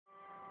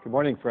Good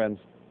morning, friends.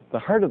 The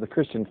heart of the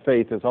Christian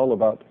faith is all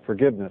about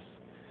forgiveness.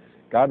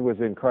 God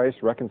was in Christ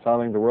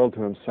reconciling the world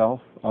to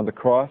himself. On the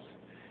cross,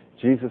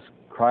 Jesus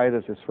cried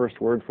as his first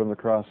word from the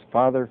cross,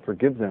 "Father,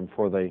 forgive them,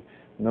 for they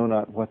know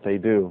not what they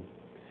do."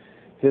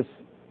 His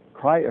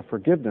cry of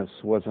forgiveness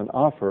was an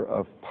offer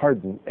of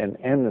pardon and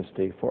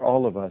amnesty for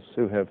all of us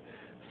who have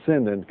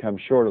sinned and come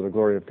short of the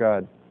glory of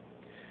God.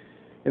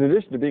 In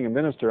addition to being a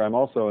minister, I'm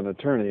also an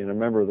attorney and a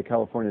member of the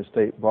California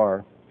State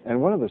Bar. And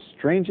one of the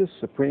strangest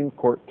Supreme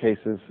Court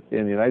cases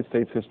in United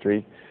States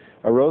history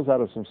arose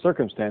out of some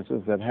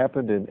circumstances that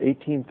happened in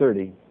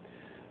 1830.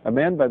 A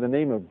man by the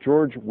name of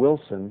George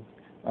Wilson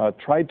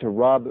tried to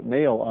rob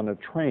mail on a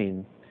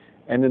train,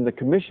 and in the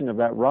commission of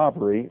that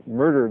robbery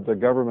murdered the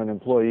government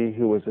employee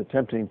who was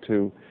attempting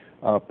to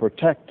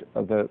protect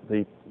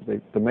the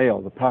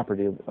mail, the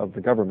property of the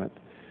government.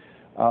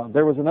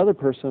 There was another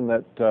person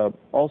that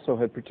also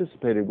had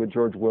participated with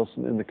George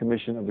Wilson in the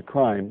commission of the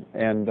crime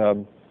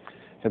and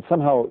had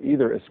somehow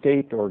either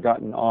escaped or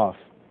gotten off.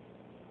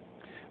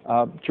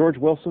 George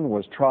Wilson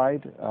was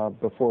tried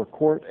before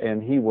court,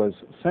 and he was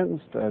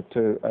sentenced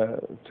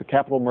to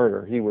capital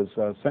murder. He was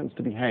sentenced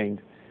to be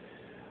hanged.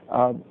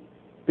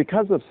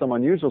 Because of some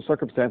unusual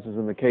circumstances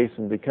in the case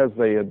and because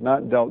they had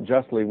not dealt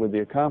justly with the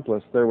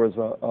accomplice, there was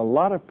a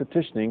lot of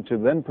petitioning to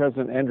then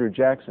President Andrew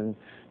Jackson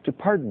to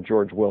pardon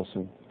George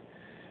Wilson.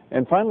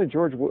 And finally,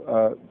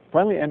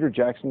 Andrew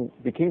Jackson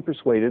became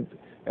persuaded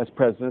as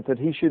president that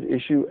he should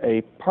issue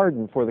a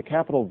pardon for the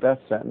capital death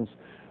sentence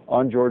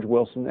on George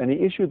Wilson, and he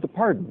issued the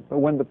pardon. But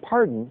when the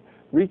pardon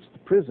reached the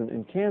prison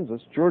in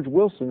Kansas, George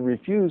Wilson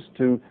refused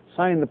to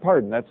sign the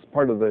pardon. That's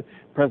part of the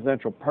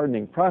presidential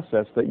pardoning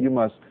process, that you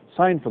must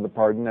sign for the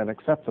pardon and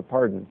accept the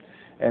pardon.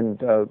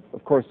 And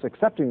of course,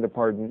 accepting the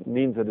pardon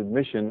means an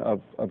admission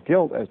of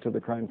guilt as to the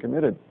crime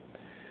committed.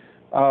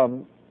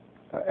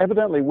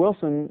 Evidently,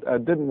 Wilson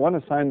didn't want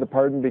to sign the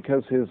pardon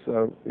because his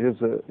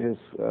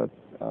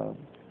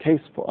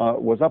case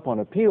was up on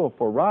appeal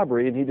for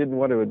robbery, and he didn't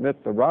want to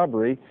admit the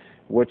robbery,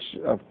 which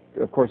of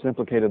course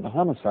implicated the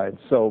homicide.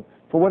 So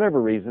for whatever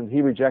reason,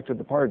 he rejected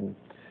the pardon.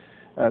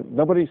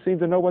 Nobody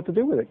seemed to know what to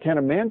do with it. Can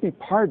a man be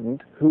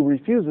pardoned who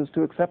refuses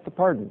to accept the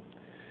pardon?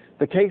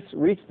 The case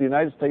reached the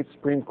United States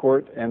Supreme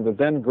Court, and the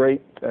then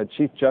great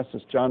Chief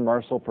Justice John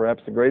Marshall,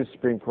 perhaps the greatest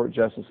Supreme Court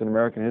justice in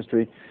American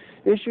history,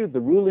 issued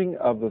the ruling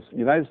of the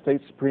United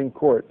States Supreme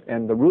Court,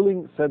 and the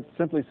ruling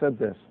simply said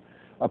this: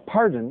 a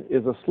pardon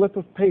is a slip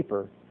of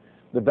paper,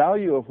 the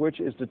value of which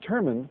is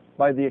determined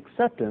by the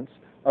acceptance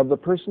of the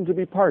person to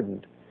be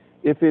pardoned.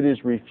 If it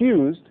is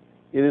refused,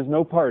 it is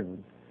no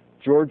pardon.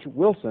 George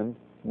Wilson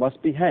must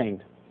be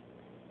hanged.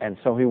 And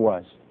so he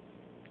was.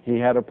 He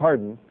had a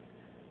pardon,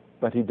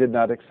 but he did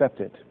not accept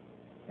it,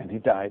 and he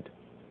died.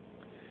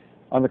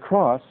 On the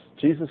cross,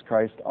 Jesus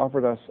Christ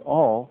offered us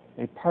all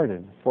a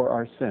pardon for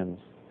our sins.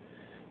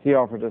 He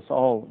offered us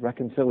all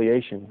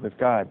reconciliation with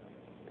God.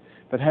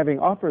 But having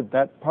offered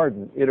that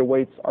pardon, it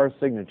awaits our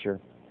signature.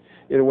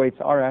 It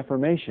awaits our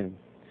affirmation.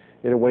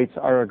 It awaits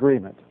our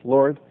agreement.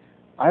 Lord,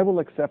 I will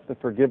accept the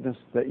forgiveness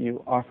that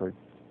you offered.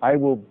 I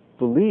will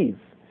believe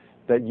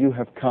that you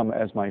have come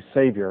as my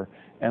Savior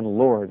and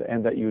Lord,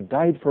 and that you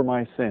died for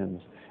my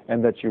sins,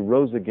 and that you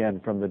rose again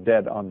from the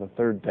dead on the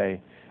third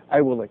day.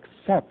 I will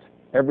accept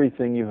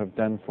everything you have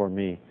done for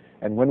me.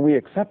 And when we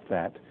accept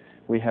that,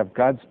 we have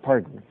God's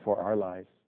pardon for our lives.